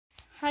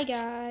Hi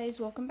guys,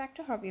 welcome back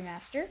to Hobby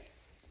Master.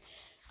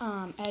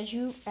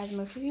 As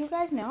most of you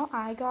guys know,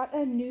 I got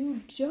a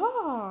new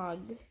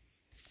dog.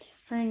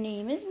 Her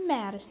name is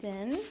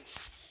Madison.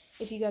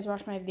 If you guys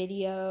watched my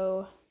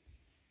video,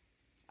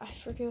 I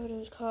forget what it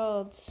was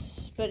called,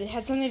 but it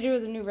had something to do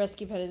with a new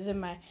rescue pet. It was in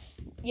my,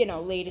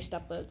 latest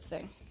uploads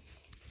thing.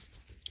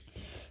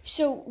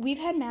 So we've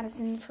had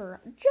Madison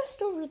for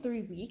just over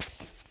 3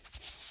 weeks,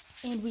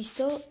 and we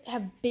still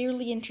have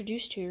barely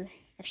introduced her.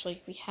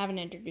 Actually, we haven't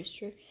introduced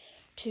her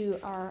to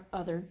our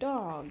other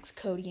dogs,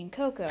 Cody and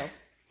Coco.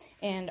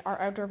 And our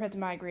outdoor pets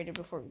migrated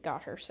before we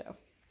got her, so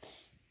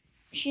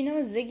she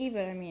knows Ziggy,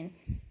 but I mean,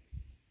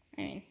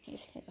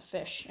 he's a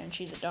fish and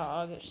she's a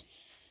dog.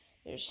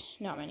 There's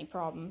not many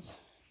problems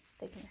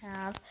they can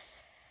have.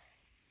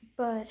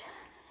 But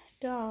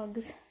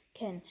dogs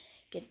can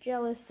get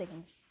jealous, they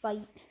can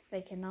fight,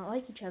 they cannot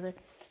like each other.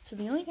 So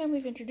the only time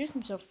we've introduced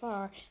them so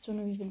far is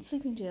when we've been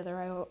sleeping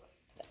together.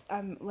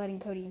 I'm letting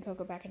Cody and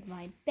Coco back into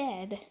my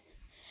bed,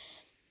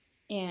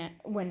 and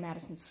when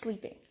Madison's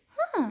sleeping.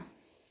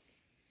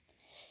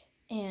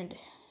 And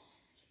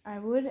I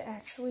would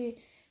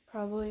actually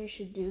probably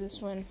should do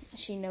this when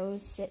she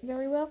knows sit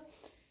very well.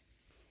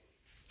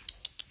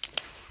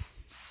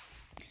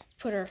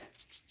 Let's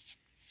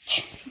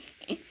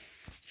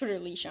put her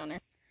leash on her.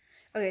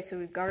 Okay, so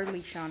we've got her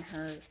leash on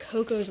her.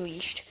 Coco's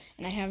leashed,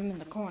 and I have him in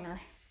the corner.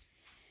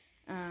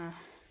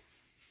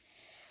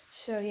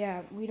 So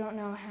yeah, we don't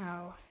know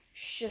how.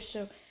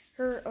 So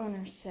her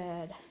owner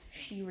said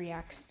she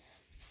reacts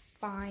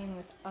fine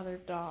with other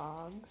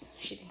dogs.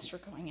 She thinks we're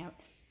going out.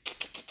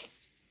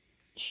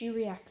 She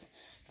reacts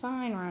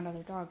fine around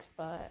other dogs,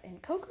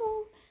 and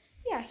Coco,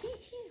 yeah,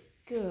 he's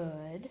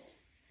good.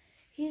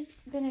 He's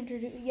been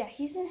introduced. Yeah,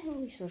 he's been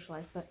heavily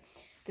socialized. But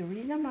the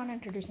reason I'm not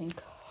introducing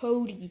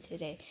Cody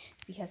today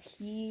is because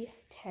he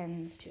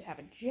tends to have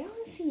a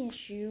jealousy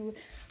issue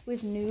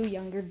with new,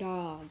 younger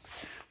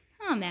dogs.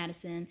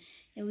 Madison,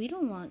 and we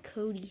don't want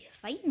Cody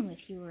fighting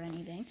with you or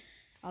anything.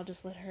 I'll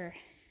just let her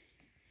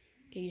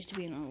get used to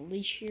being on a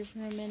leash here for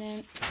a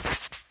minute.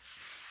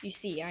 You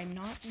see, I'm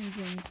not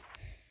even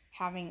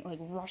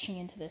rushing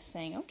into this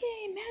saying,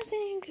 okay,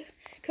 Madison,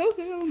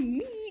 Coco,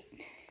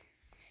 meet.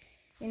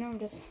 I'm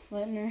just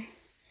letting her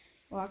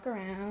walk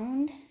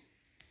around,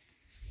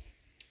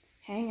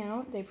 hang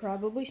out. They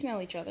probably smell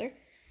each other.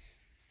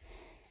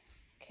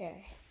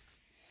 Okay.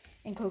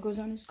 And Coco's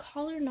on his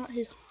collar, not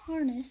his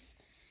harness,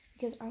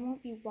 because I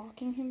won't be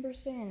walking him per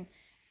se, and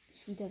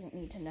he doesn't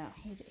need to know.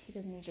 He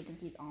doesn't need to think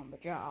he's on the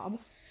job.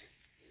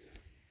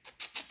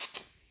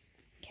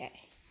 Okay.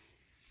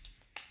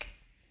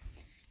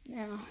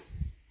 Now,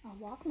 I'll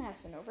walk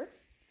Madison over.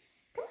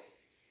 Come on.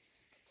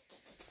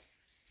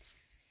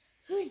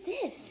 Who's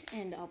this?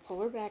 And I'll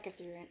pull her back if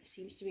there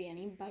seems to be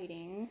any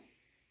biting,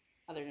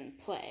 other than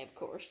play, of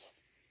course.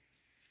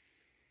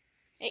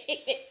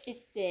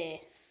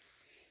 Hey.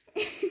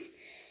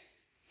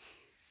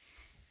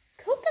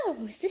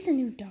 Coco, is this a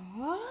new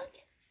dog?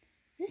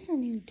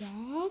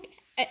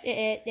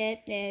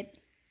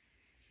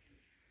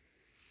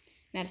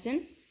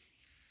 Madison?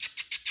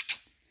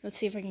 Let's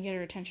see if I can get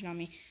her attention on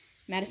me.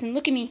 Madison,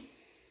 look at me.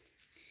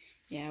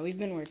 Yeah, we've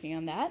been working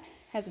on that.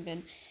 Hasn't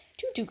been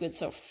too good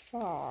so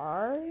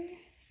far.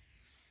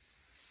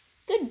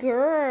 Good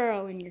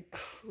girl in your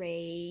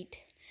crate.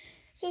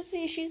 So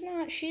see,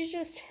 she's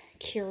just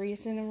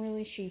curious, and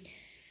really she's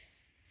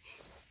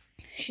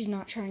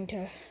not trying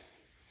to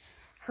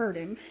hurt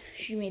him.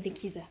 She may think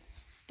he's a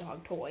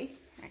dog toy,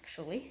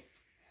 actually.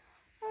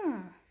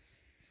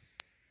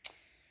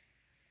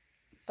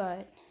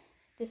 But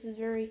this is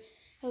very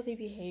healthy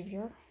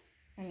behavior.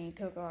 I mean,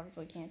 Coco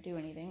obviously can't do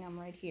anything. I'm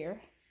right here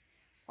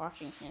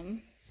watching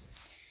him.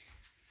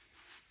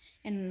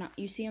 And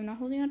you see I'm not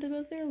holding on to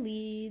both their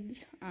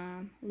leashes.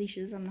 I'm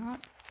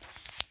not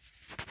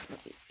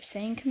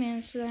saying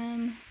commands to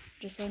them.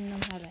 Just letting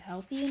them have a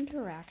healthy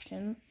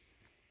interaction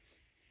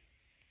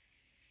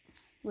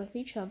with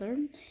each other.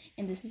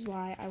 And this is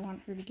why I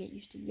want her to get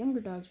used to younger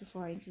dogs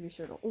before I introduce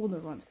her to older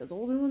ones, because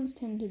older ones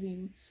tend to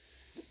be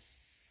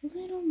a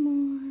little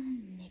more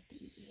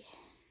nippy.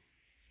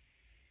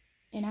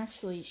 And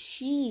actually,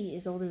 she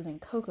is older than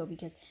Coco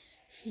because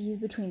she's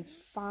between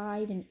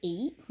 5 and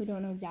 8. We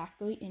don't know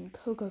exactly. And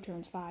Coco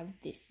turns 5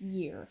 this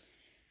year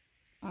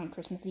on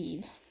Christmas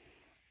Eve.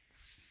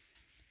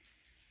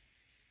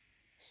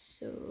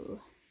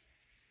 So,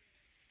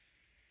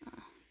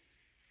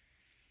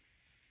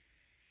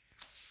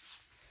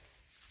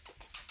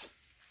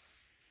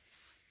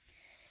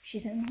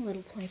 she's in a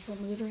little playful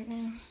mood right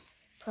now.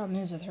 Problem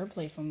is with her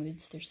playful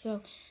moods, they're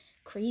so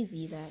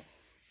crazy that...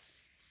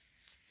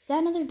 Is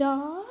that another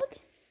dog?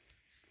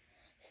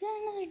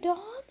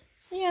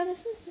 Yeah,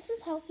 this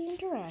is healthy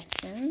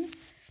interaction.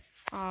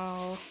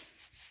 I'll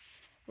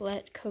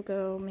let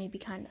Coco maybe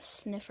kind of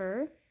sniff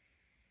her.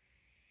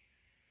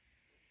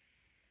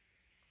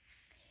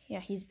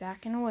 Yeah, he's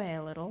backing away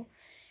a little.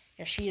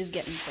 Yeah, she is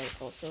getting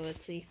playful, so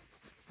let's see.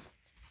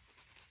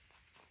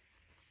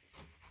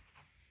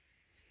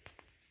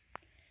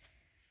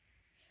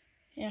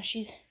 Yeah,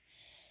 she's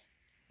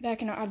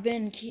backing up. I've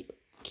been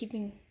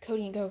keeping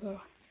Cody and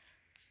Coco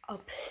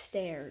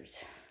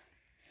upstairs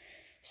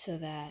so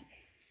that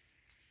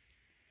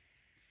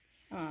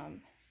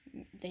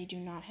they do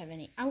not have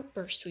any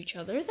outbursts to each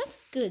other. That's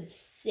a good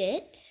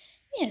sit.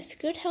 Yes,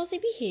 good healthy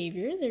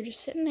behavior. They're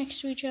just sitting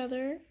next to each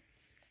other.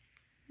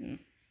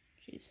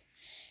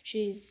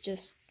 She's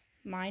just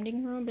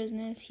minding her own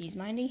business. He's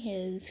minding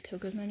his.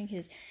 Coco's minding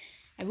his.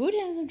 I would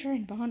have them try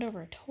and bond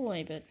over a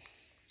toy, but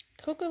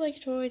Coco likes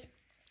toys.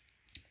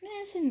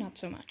 Madison, not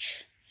so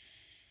much.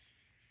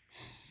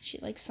 She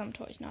likes some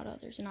toys, not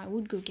others. And I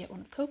would go get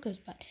one of Coco's,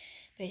 but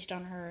based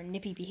on her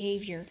nippy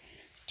behavior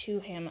to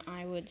him,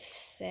 I would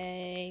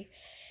say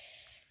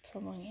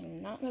probably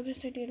not the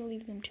best idea to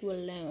leave them two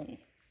alone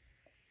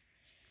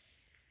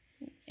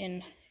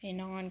in a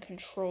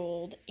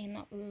non-controlled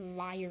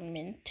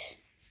environment.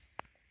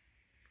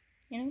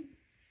 You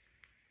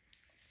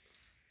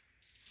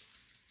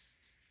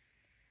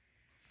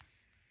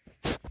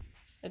know?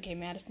 Okay,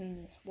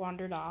 Madison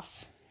wandered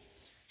off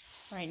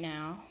right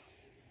now.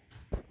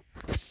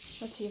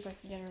 Let's see if I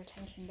can get her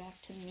attention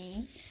back to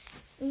me.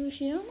 Ooh,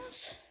 she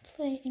almost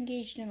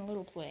engaged in a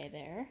little play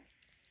there.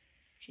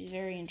 She's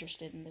very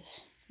interested in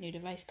this new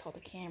device called a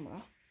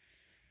camera.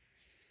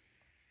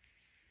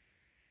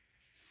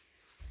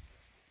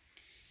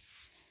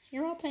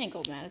 You're all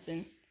tangled,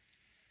 Madison.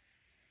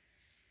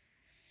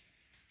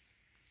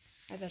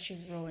 I thought she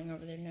was rolling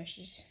over there. No,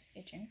 she's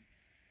itching.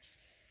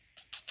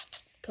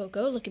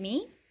 Coco, look at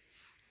me.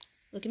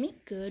 Look at me.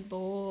 Good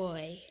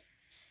boy.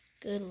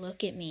 Good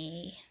look at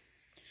me.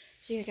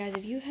 So yeah, guys,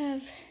 if you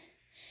have,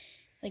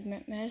 like,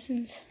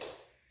 Madison's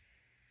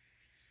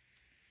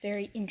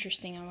very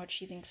interesting on what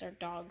she thinks are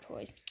dog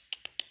toys.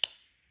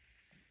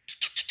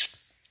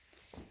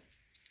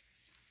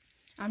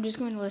 I'm just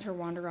going to let her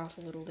wander off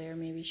a little there.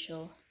 Maybe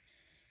she'll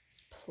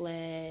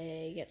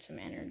play, get some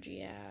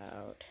energy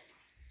out.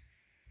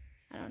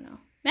 I don't know.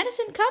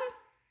 Madison, come!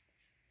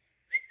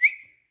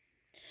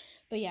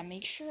 But yeah,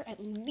 make sure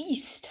at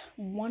least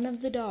one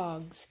of the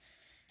dogs,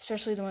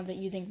 especially the one that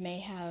you think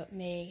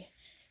may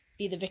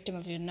be the victim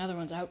of another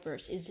one's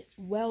outburst, is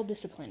well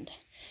disciplined.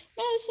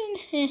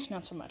 Madison,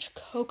 not so much.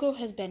 Coco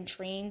has been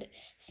trained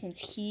since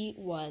he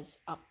was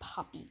a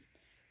puppy.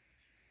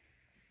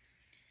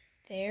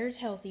 There's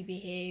healthy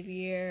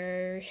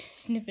behavior.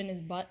 Sniffing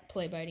his butt,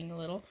 play biting a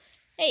little.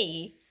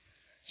 Hey,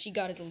 she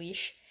got his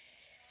leash.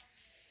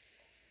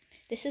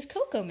 This is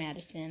Coco,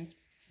 Madison.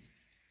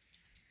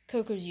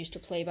 Coco's used to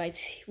play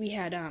bites. We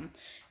had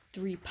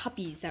 3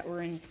 puppies that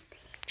were in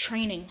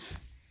training,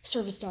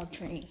 service dog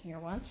training here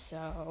once,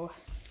 so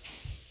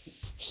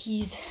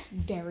he's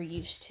very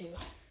used to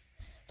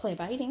play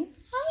biting.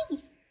 Hi!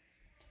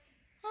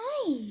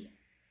 Hi!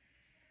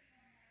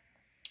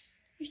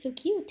 You're so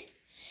cute.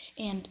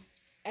 And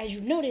as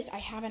you noticed, I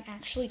haven't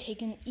actually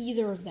taken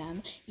either of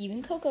them,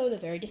 even Coco, the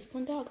very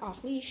disciplined dog,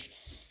 off leash,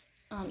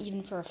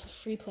 even for a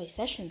free play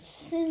session,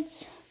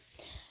 since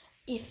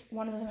if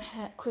one of them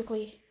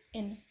quickly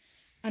and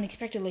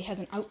unexpectedly has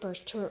an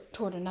outburst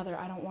toward another,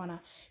 I don't want to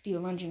be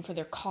lunging for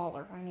their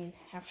collar. I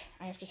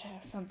have to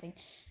have something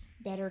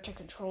better to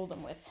control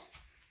them with.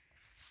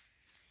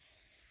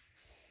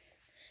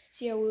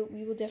 So yeah,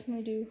 we will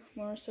definitely do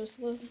more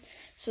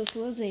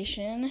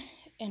socialization,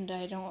 and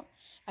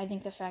I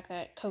think the fact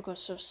that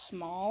Coco's so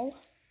small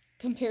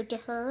compared to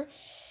her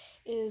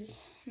is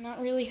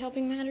not really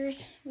helping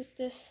matters with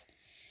this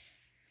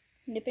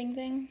nipping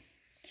thing.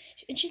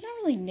 And she's not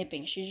really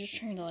nipping, she's just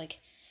trying to, like,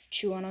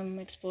 chew on them,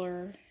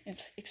 explore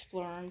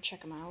them, check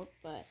them out.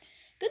 But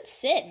good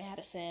sit,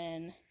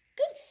 Madison.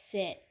 Good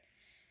sit.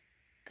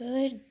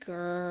 Good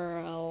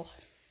girl.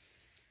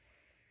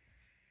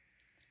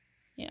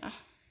 Yeah,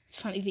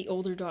 it's funny, the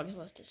older dog is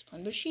less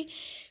disciplined, but she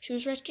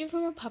was rescued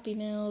from a puppy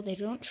mill. They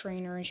don't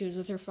train her, and she was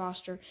with her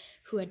foster,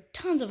 who had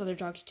tons of other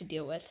dogs to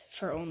deal with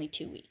for only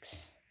 2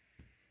 weeks.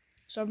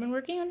 So I've been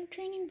working on her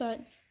training,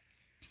 but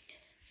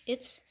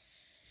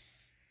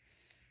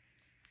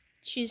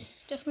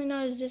she's definitely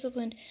not as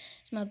disciplined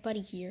as my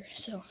buddy here.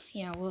 So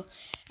yeah, well,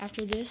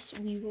 after this,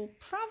 we will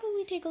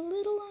probably take a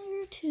little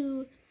longer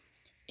to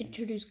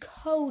introduce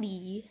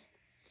Cody.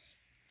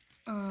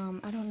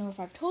 I don't know if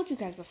I've told you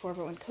guys before,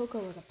 but when Coco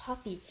was a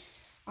puppy,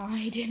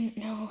 I didn't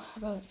know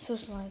about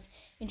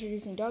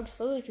introducing dogs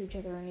slowly to each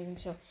other or anything,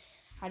 so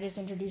I just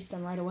introduced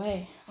them right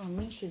away on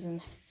leashes,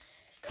 and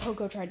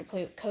Coco tried to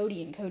play with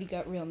Cody, and Cody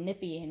got real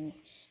nippy, and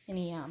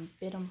he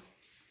bit him.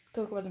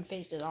 Coco wasn't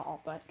phased at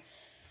all,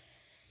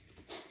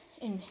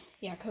 and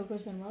yeah,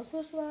 Coco's been well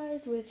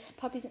socialized with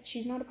puppies.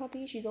 She's not a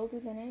puppy, she's older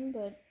than him,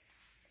 but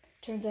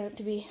turns out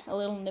to be a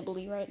little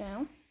nibbly right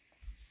now.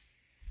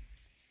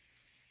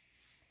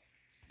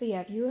 But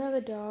yeah, if you have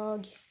a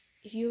dog,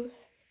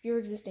 your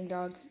existing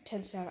dog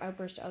tends to have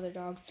outbursts to other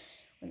dogs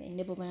when they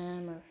nibble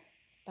them or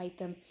bite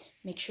them,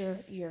 make sure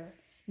your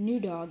new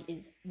dog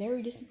is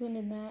very disciplined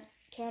in that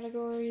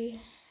category,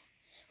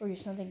 or you're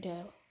something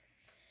to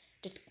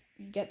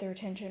get their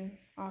attention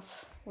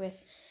off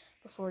with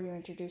before you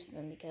introduce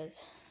them,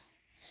 because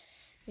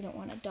we don't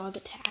want a dog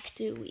attack,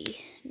 do we?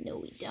 No,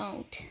 we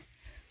don't.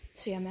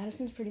 So yeah,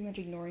 Madison's pretty much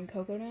ignoring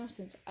Coco now,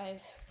 since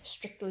I've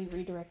strictly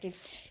redirected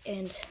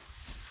and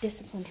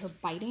disciplined her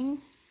biting.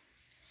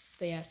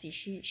 But yeah, see,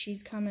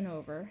 she's coming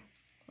over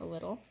a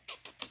little.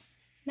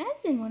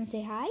 Madison, want to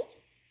say hi?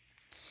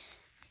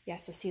 Yeah,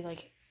 so see,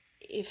 like,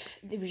 if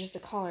it was just a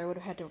collar, I would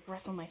have had to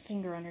wrestle my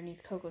finger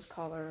underneath Coco's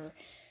collar. Or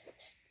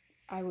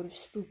I would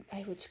spook,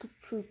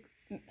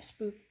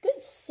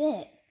 good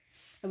sit.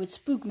 I would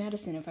spook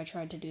Madison if I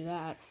tried to do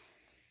that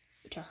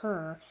to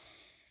her.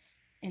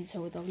 And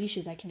so with the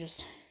leashes, I can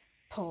just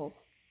pull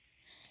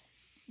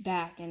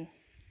back. And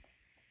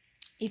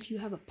if you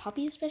have a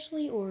puppy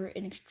especially, or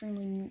an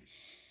extremely,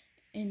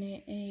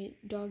 a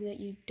dog that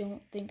you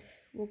don't think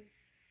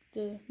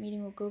the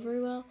meeting will go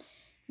very well,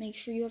 make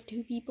sure you have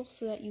 2 people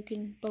so that you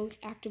can both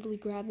actively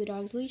grab the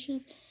dog's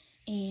leashes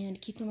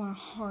and keep them on a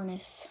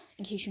harness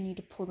in case you need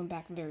to pull them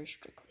back very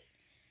strictly.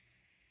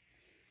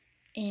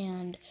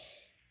 And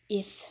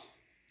if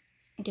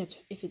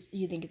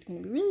you think it's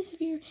going to be really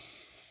severe,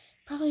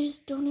 probably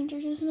just don't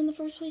introduce them in the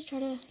first place. Try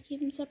to keep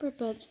them separate.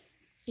 But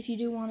if you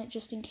do want it,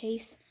 just in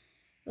case,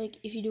 like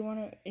if you do want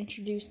to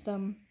introduce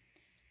them,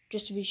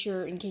 just to be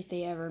sure in case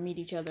they ever meet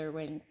each other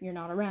when you're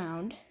not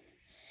around,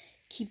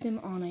 keep them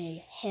on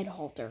a head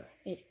halter.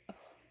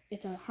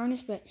 It's a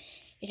harness, but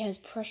it has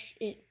pressure.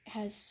 It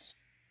has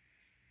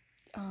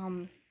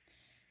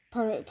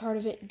part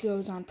of it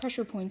goes on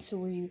pressure points, so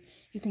where you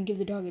can give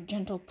the dog a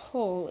gentle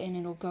pull and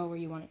it'll go where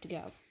you want it to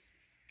go.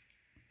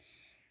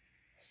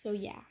 So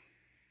yeah.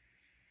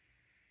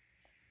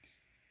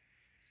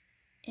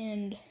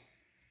 And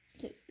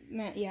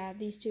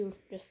these two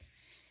just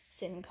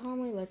sitting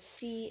calmly. Let's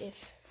see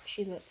if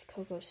she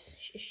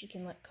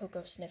can let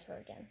Coco sniff her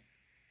again.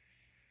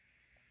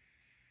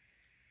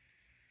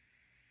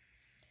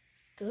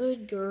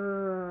 Good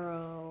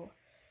girl.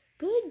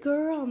 Good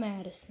girl,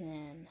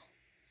 Madison.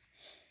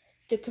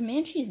 The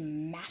command she's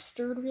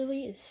mastered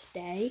really is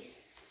stay.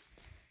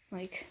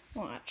 Like,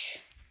 watch.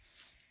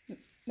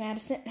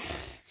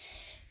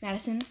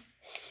 Madison,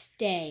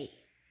 stay.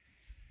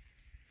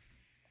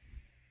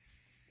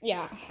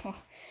 Yeah, well,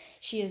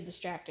 she is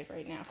distracted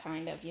right now,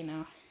 kind of, you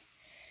know.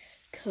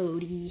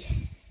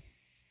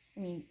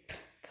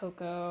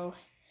 Coco.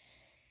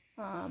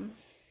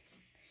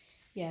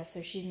 Yeah,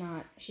 so she's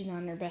not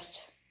in her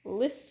best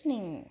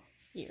listening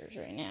years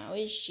right now,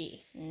 is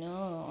she?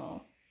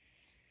 No.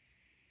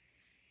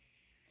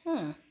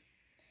 Huh.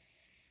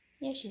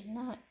 Yeah, she's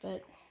not,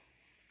 but...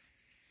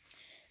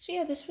 So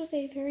yeah, this was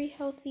a very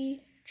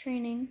healthy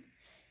training.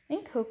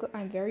 And Coco,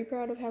 I'm very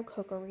proud of how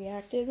Coco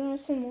reacted.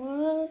 Madison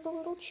was a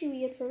little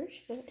chewy at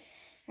first, but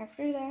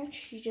after that,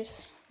 she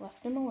just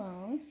left him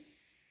alone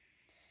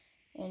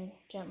and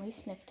gently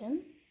sniffed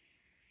him.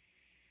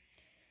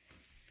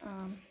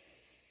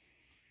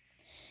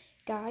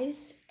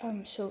 Guys,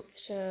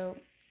 so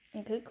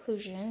in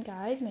conclusion,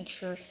 guys, make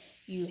sure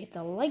you hit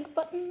the like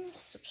button,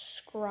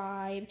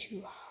 subscribe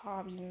to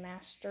Hobby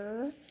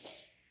Master.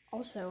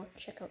 Also,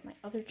 check out my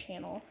other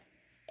channel,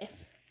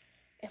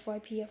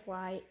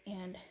 FYPFY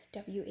and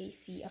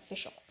WAC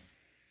Official.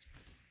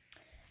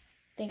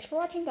 Thanks for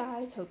watching,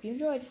 guys. Hope you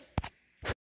enjoyed.